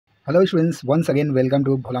Hello students, once again welcome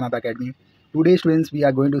to Bholanath Academy. Today students we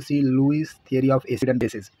are going to see Lewis theory of acid and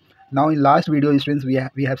bases. Now in last video students we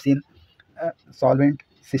have seen solvent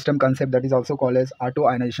system concept that is also called as auto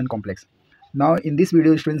ionization complex. Now in this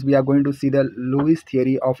video students we are going to see the Lewis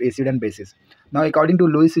theory of acid and bases. Now according to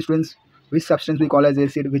Lewis students, which substance we call as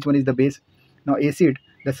acid, which one is the base? Now acid,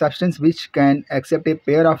 the substance which can accept a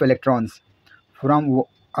pair of electrons from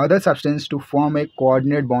other substance to form a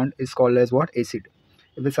coordinate bond is called as what? Acid.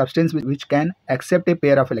 If the substance which can accept a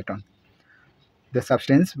pair of electrons, the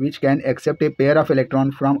substance which can accept a pair of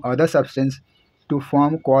electron from other substance to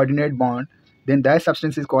form coordinate bond, then that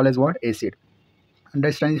substance is called as what? Acid.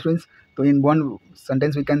 Understand students? So in one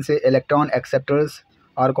sentence we can say electron acceptors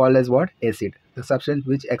are called as what? Acid. The substance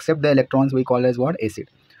which accept the electrons we call as what? Acid.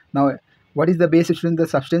 Now what is the base student? The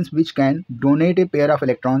substance which can donate a pair of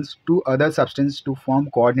electrons to other substance to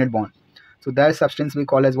form coordinate bond. So that substance we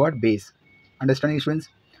call as what? Base. Understanding students?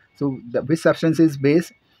 So which substance is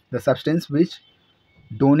base? The substance which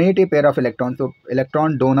donate a pair of electrons. So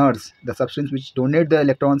electron donors, the substance which donate the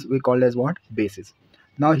electrons we call as what? Bases.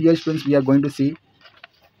 Now here students we are going to see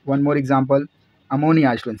one more example.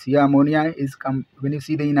 Ammonia students. Here ammonia is when you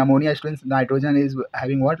see in ammonia students, nitrogen is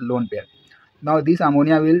having what? Lone pair. Now this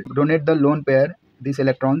ammonia will donate the lone pair, these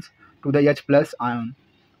electrons, to the H plus ion.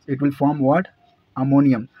 It will form what?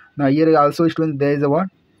 Ammonium. Now here also students there is a what?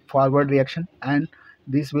 Forward reaction, and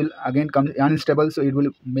this will again come unstable, so it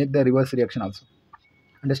will make the reverse reaction also.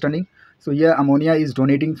 Understanding? So here ammonia is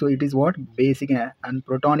donating, so it is what? Basic, and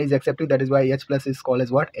proton is accepting, that is why H plus is called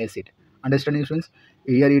as what? Acid. Understanding students?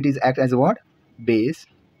 Here it is act as what? Base.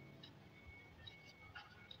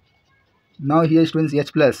 Now here students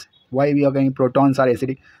H plus, why we are getting protons are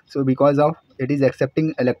acidic? So because of it is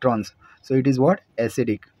accepting electrons, so it is what?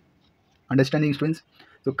 Acidic. Understanding students?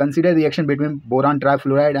 So consider reaction between boron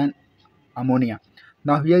trifluoride and ammonia.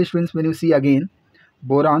 Now here students when you see again,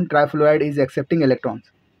 boron trifluoride is accepting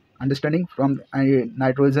electrons. Understanding? From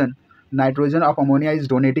nitrogen of ammonia is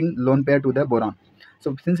donating lone pair to the boron.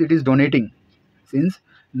 So since it is donating,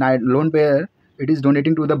 lone pair, it is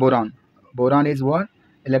donating to the boron. Boron is what?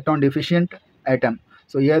 Electron deficient atom.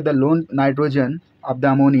 So here the lone nitrogen of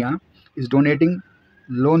the ammonia is donating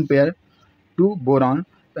lone pair to boron,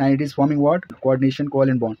 and it is forming what? Coordination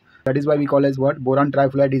covalent bond. That is why we call as what? Boron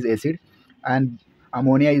trifluoride is acid and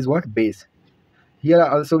ammonia is what? Base. Here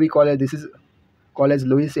also we call as, this is called as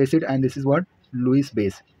Lewis acid, and this is what? Lewis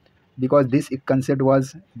base, because this concept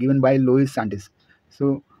was given by Lewis scientist.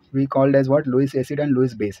 So we called as what? Lewis acid and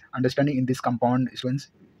Lewis base. Understanding? In this compound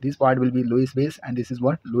students, this part will be Lewis base and this is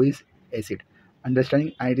what? Lewis acid.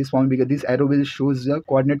 Understanding? And it is formed because this arrow will shows the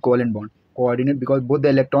coordinate covalent bond. Coordinate because both the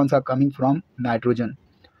electrons are coming from nitrogen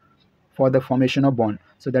for the formation of bond.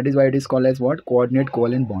 So that is why it is called as what? Coordinate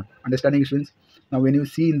covalent bond. Understanding students? Now when you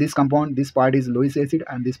see in this compound, this part is Lewis acid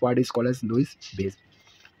and this part is called as Lewis base.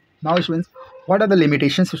 Now students, what are the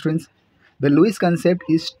limitations students? The Lewis concept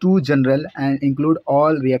is too general and include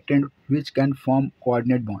all reactant which can form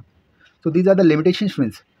coordinate bond. So these are the limitations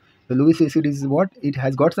students. The Lewis acid is what? It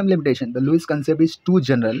has got some limitation. The Lewis concept is too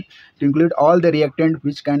general to include all the reactant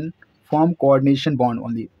which can form coordination bond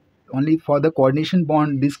only. Only for the coordination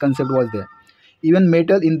bond this concept was there. Even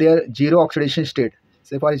metal in their zero oxidation state,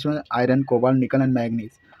 say for instance iron, cobalt, nickel and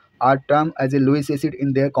manganese, are termed as a Lewis acid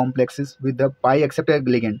in their complexes with the pi acceptor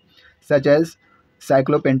ligand, such as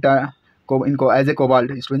cyclopenta as a cobalt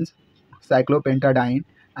students, cyclopentadiene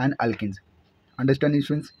and alkenes. Understand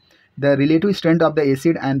students? The relative strength of the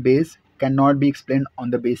acid and base cannot be explained on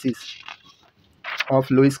the basis of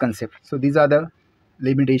Lewis concept. So these are the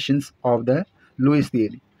limitations of the Lewis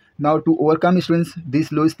theory. Now to overcome students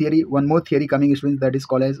this Lewis theory, one more theory coming students, that is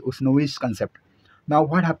called as Usanovich concept. Now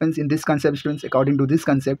what happens in this concept students? According to this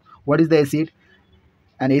concept, what is the acid?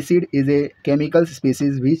 An acid is a chemical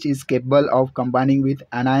species which is capable of combining with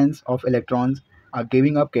anions of electrons or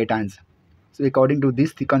giving up cations. So according to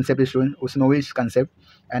this concept student, Usanovich concept,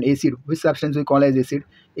 an acid, which substance we call as acid?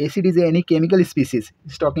 Acid is any chemical species.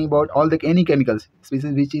 It's talking about all the any chemicals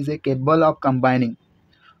species which is capable of combining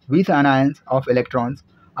with anions of electrons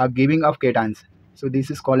or giving up cations. So this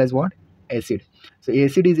is called as what? Acid. So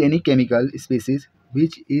acid is any chemical species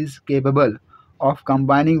which is capable of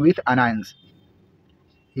combining with anions.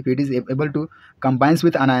 If it is able to combines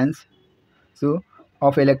with anions, so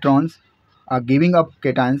of electrons are giving up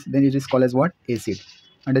cations, then it is called as what? Acid.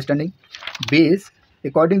 Understanding? Base,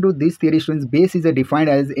 according to this theory students, base is defined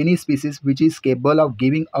as any species which is capable of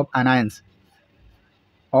giving up anions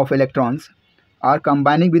of electrons are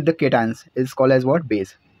combining with the cations is called as what?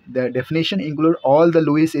 Base. The definition include all the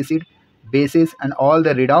Lewis acid bases and all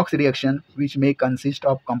the redox reaction which may consist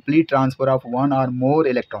of complete transfer of one or more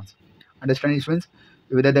electrons. Understand, students?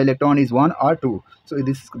 Whether the electron is one or two. So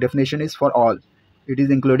this definition is for all. It is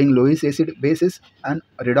including Lewis acid bases and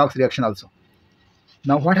redox reaction also.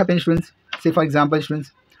 Now what happens, students? Say for example,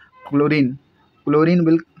 students, chlorine. Chlorine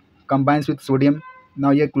will combines with sodium.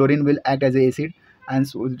 Now here chlorine will act as a acid and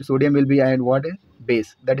sodium will be at what?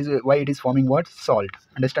 Base. That is why it is forming what? Salt.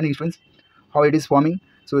 Understanding, students? How it is forming?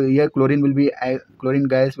 So here chlorine will be chlorine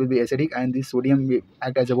gas will be acidic and this sodium will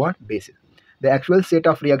act as a what? Base. The actual set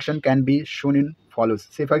of reaction can be shown in follows.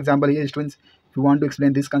 Say for example here, students, if you want to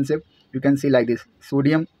explain this concept, you can see like this.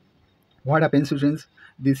 Sodium, what happens, students?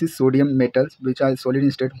 This is sodium metals which are solid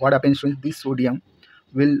in state. What happens, students? This sodium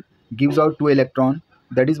will gives out two electron.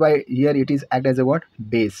 That is why here it is act as a what?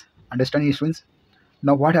 Base. Understanding, students?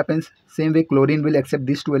 Now what happens? Same way chlorine will accept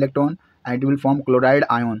these two electron and it will form chloride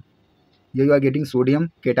ion. Here you are getting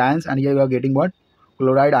sodium cations and here you are getting what?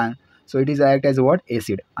 Chloride ion. So it is act as a what?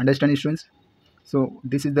 Acid. Understanding, students? So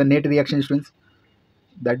this is the net reaction, students.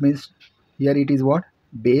 That means here it is what?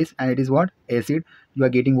 Base and it is what? Acid. You are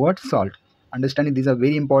getting what? Salt. Understanding, these are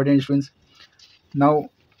very important, students. Now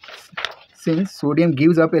since sodium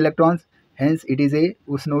gives up electrons, hence it is a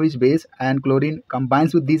Usanovich base, and chlorine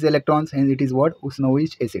combines with these electrons, hence it is what?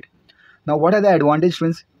 Usanovich acid. Now what are the advantages,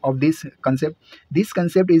 students, of this concept? This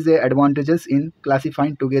concept is the advantages in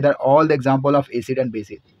classifying together all the example of acid and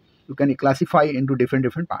bases. You can classify into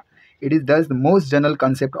different parts. It is thus the most general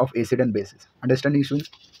concept of acid and bases. Understanding, students?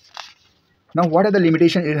 Now what are the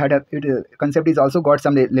limitations? Concept is also got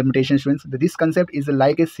some limitations, students. This concept is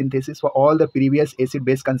like a synthesis for all the previous acid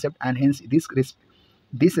base concept, and hence this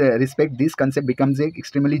concept becomes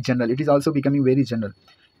extremely general. It is also becoming very general.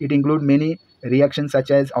 It includes many reactions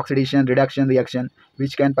such as oxidation, reduction reaction,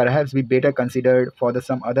 which can perhaps be better considered for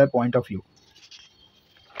some other point of view.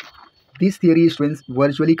 This theory, students,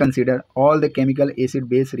 virtually consider all the chemical acid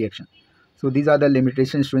base reaction. So these are the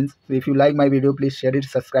limitations, students. So if you like my video, please share it,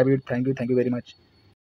 subscribe it. Thank you very much.